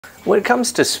When it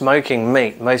comes to smoking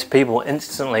meat, most people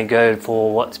instantly go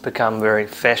for what's become very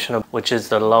fashionable, which is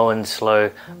the low and slow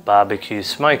barbecue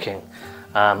smoking.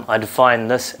 I define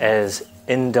this as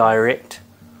indirect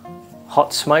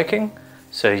hot smoking.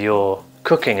 So you're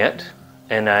cooking it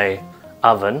in a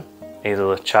oven, either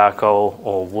with charcoal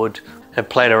or wood. I've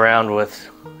played around with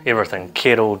everything,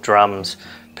 kettle, drums,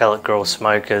 pellet grill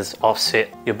smokers, offset.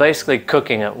 You're basically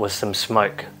cooking it with some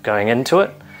smoke going into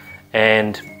it,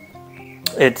 and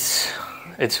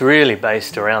it's really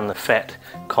based around the fat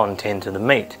content of the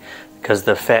meat, because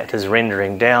the fat is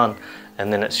rendering down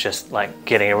and then it's just like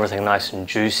getting everything nice and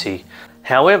juicy.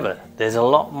 However, there's a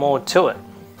lot more to it.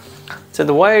 So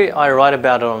the way I write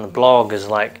about it on the blog is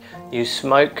like, you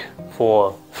smoke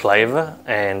for flavor,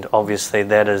 and obviously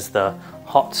that is the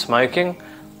hot smoking,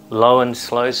 low and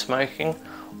slow smoking,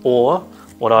 or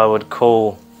what I would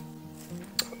call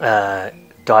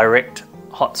direct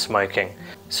hot smoking.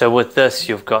 So with this,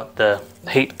 you've got the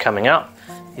heat coming up,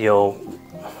 your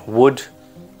wood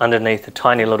underneath a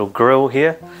tiny little grill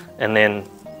here, and then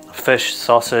fish,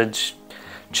 sausage,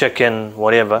 chicken,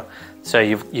 whatever. So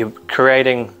you're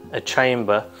creating a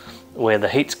chamber where the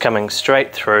heat's coming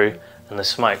straight through and the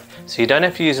smoke. So you don't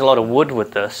have to use a lot of wood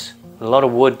with this. A lot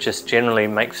of wood just generally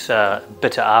makes a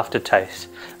bitter aftertaste.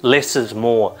 Less is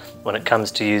more when it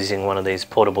comes to using one of these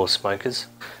portable smokers.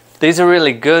 These are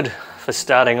really good for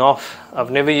starting off. I've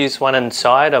never used one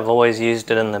inside, I've always used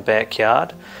it in the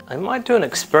backyard. I might do an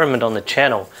experiment on the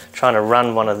channel, trying to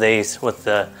run one of these with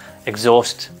the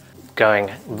exhaust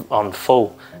going on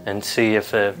full and see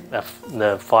if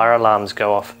the fire alarms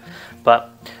go off. But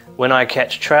when I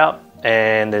catch trout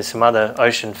and there's some other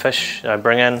ocean fish I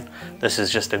bring in, this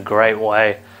is just a great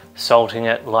way, salting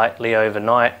it lightly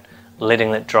overnight,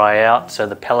 letting it dry out so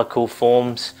the pellicle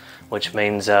forms, which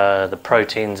means the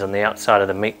proteins on the outside of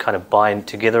the meat kind of bind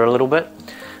together a little bit,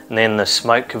 and then the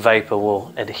smoke vapor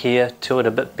will adhere to it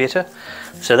a bit better.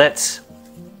 So that's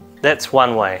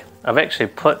one way. I've actually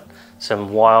put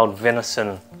some wild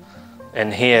venison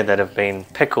in here that have been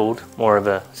pickled, more of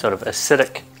a sort of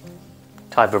acidic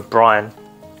type of brine,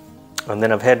 and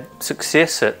then I've had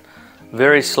success at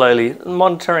very slowly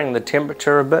monitoring the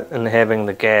temperature a bit and having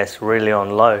the gas really on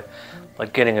low,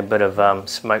 like getting a bit of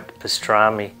smoked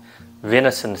pastrami.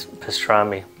 Venison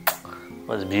pastrami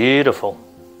was beautiful.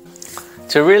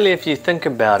 So really, if you think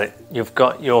about it, you've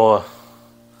got your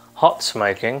hot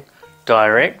smoking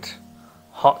direct,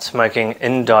 hot smoking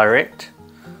indirect,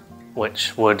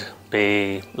 which would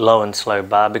be low and slow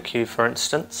barbecue, for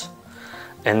instance,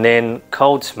 and then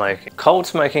cold smoking. Cold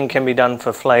smoking can be done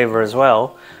for flavor as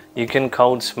well. You can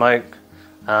cold smoke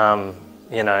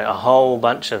you know, a whole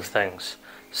bunch of things: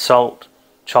 salt,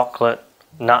 chocolate,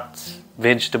 nuts,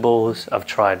 vegetables. I've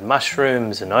tried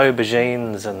mushrooms and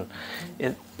aubergines, and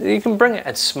you can bring it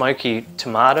at smoky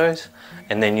tomatoes,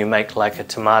 and then you make like a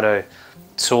tomato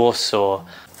sauce, or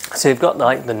so you've got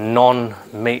like the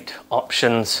non-meat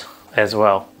options as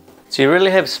well. So you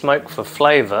really have smoke for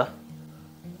flavor,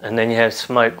 and then you have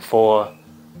smoke for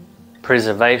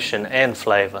preservation and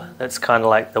flavor. That's kind of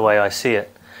like the way I see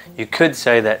it. You could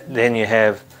say that then you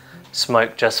have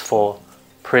smoke just for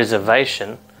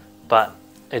preservation, but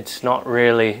it's not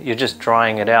really, you're just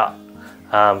drying it out.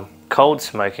 Cold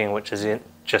smoking, which is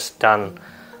just done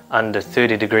under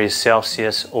 30 degrees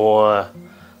Celsius, or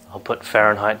I'll put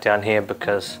Fahrenheit down here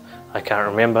because I can't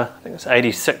remember, I think it's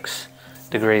 86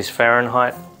 degrees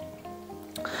Fahrenheit.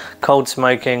 Cold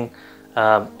smoking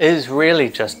is really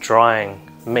just drying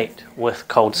meat with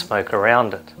cold smoke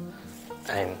around it,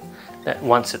 and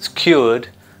once it's cured,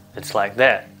 it's like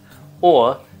that.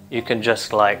 Or you can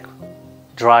just like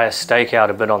dry a steak out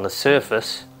a bit on the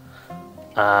surface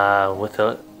with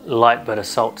a light bit of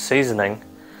salt seasoning,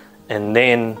 and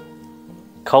then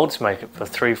cold smoke it for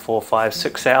 3, 4, 5,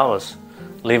 6 hours.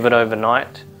 Leave it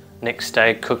overnight. Next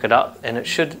day, cook it up, and it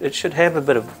should have a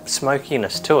bit of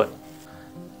smokiness to it.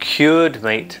 Cured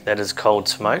meat that is cold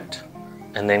smoked,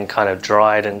 and then kind of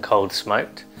dried and cold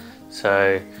smoked.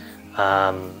 So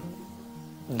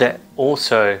that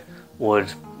also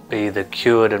would be the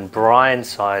cured and brine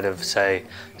side of, say,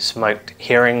 smoked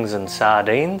herrings and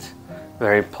sardines,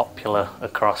 very popular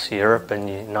across Europe and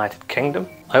United Kingdom.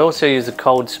 I also use the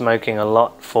cold smoking a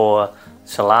lot for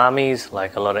salamis,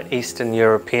 like a lot of Eastern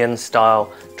European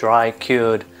style dry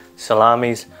cured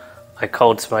salamis. I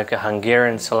cold smoke a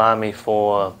Hungarian salami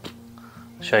for, I'll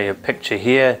show you a picture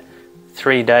here,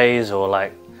 3 days, or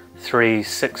like 3,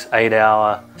 6, 8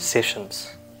 hour sessions.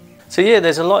 So yeah,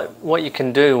 there's a lot what you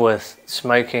can do with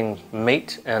smoking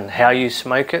meat and how you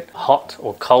smoke it. Hot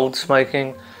or cold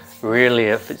smoking, really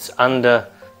if it's under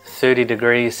 30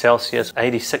 degrees Celsius,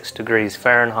 86 degrees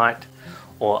Fahrenheit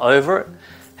or over it.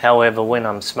 However, when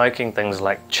I'm smoking things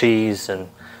like cheese and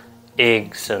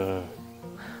eggs and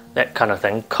that kind of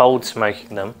thing, cold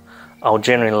smoking them, I'll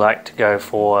generally like to go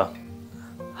for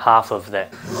half of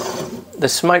that. The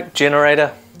smoke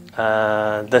generator,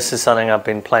 this is something I've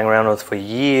been playing around with for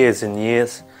years and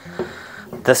years.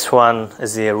 This one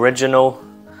is the original,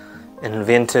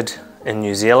 invented in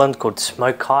New Zealand, called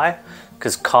Smoke Kai,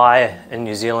 because kai in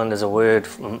New Zealand is a word,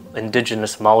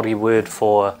 indigenous Māori word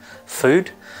for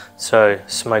food. So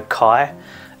Smoke Kai,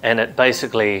 and it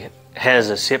basically has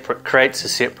creates a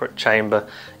separate chamber,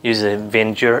 uses a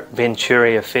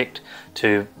Venturi effect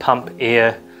to pump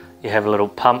air. You have a little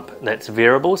pump that's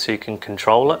variable so you can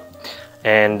control it,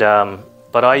 and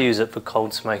but I use it for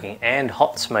cold smoking and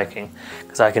hot smoking,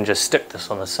 because I can just stick this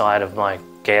on the side of my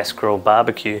gas grill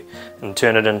barbecue and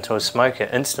turn it into a smoker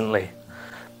instantly.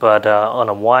 But on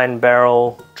a wine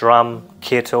barrel, drum,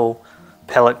 kettle,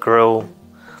 pellet grill,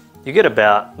 you get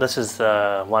about, this is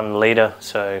 1 litre,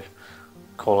 so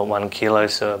call it 1 kilo,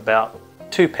 so about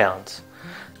 2 pounds.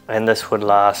 And this would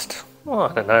last, oh,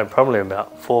 I don't know, probably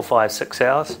about 4, 5, 6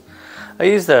 hours. I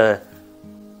use the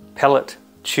pellet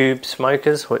tube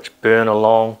smokers, which burn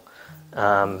along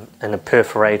in a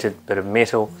perforated bit of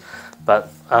metal,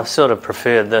 but I've sort of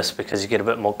preferred this because you get a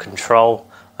bit more control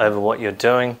over what you're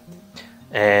doing,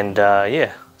 and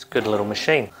yeah, it's a good little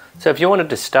machine. So if you wanted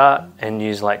to start and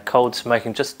use like cold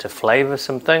smoking just to flavor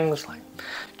some things, like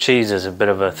cheese is a bit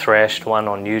of a thrashed one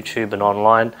on YouTube and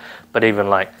online, but even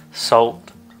like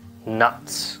salt,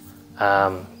 nuts,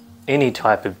 any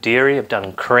type of dairy. I've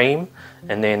done cream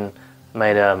and then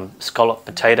made a scallop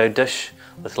potato dish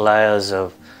with layers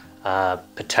of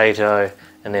potato,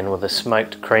 and then with a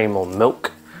smoked cream or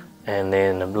milk, and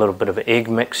then a little bit of egg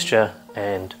mixture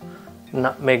and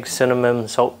nutmeg, cinnamon,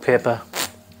 salt, pepper.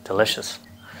 Delicious.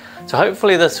 So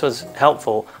hopefully this was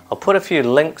helpful. I'll put a few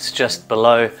links just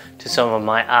below to some of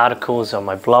my articles on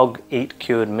my blog,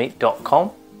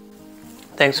 eatcuredmeat.com.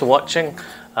 Thanks for watching.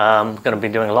 I'm going to be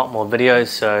doing a lot more videos,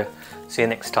 so see you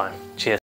next time. Cheers.